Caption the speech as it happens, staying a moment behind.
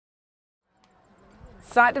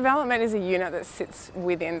Site development is a unit that sits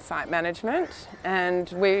within site management, and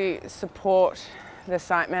we support the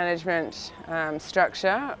site management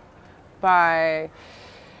structure by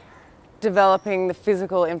developing the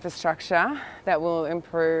physical infrastructure that will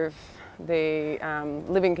improve the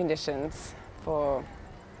living conditions for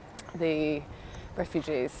the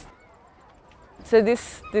refugees. So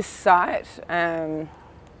this site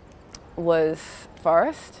was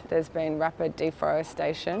forest. There's been rapid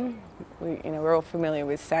deforestation. We're all familiar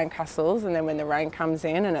with sandcastles, and then when the rain comes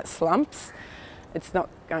in and it slumps, it's not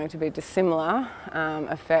going to be dissimilar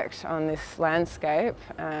effect on this landscape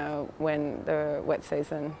when the wet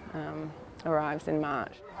season arrives in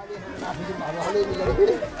March.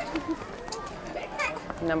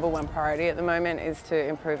 Number one priority at the moment is to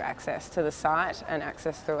improve access to the site and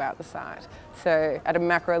access throughout the site. So at a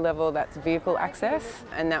macro level, that's vehicle access,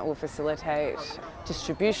 and that will facilitate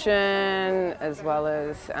distribution as well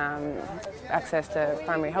as access to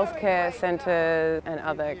primary healthcare centres and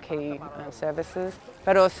other key services,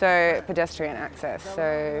 but also pedestrian access,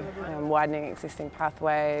 so widening existing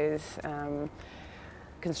pathways,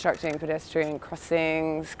 constructing pedestrian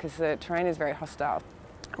crossings, because the terrain is very hostile.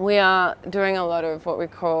 We are doing a lot of what we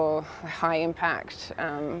call high impact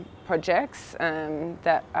projects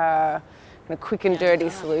that are quick and dirty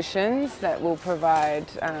solutions that will provide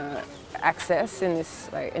access in this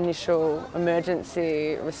initial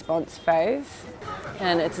emergency response phase.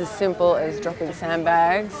 And it's as simple as dropping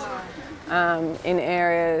sandbags in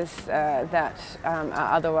areas that are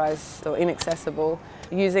otherwise inaccessible,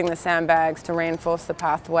 using the sandbags to reinforce the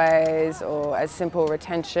pathways or as simple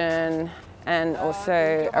retention, and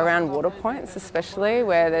also around water points, especially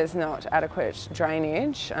where there's not adequate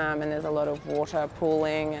drainage and there's a lot of water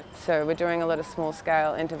pooling. So we're doing a lot of small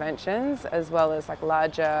scale interventions as well as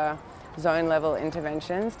larger zone level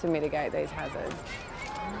interventions to mitigate these hazards.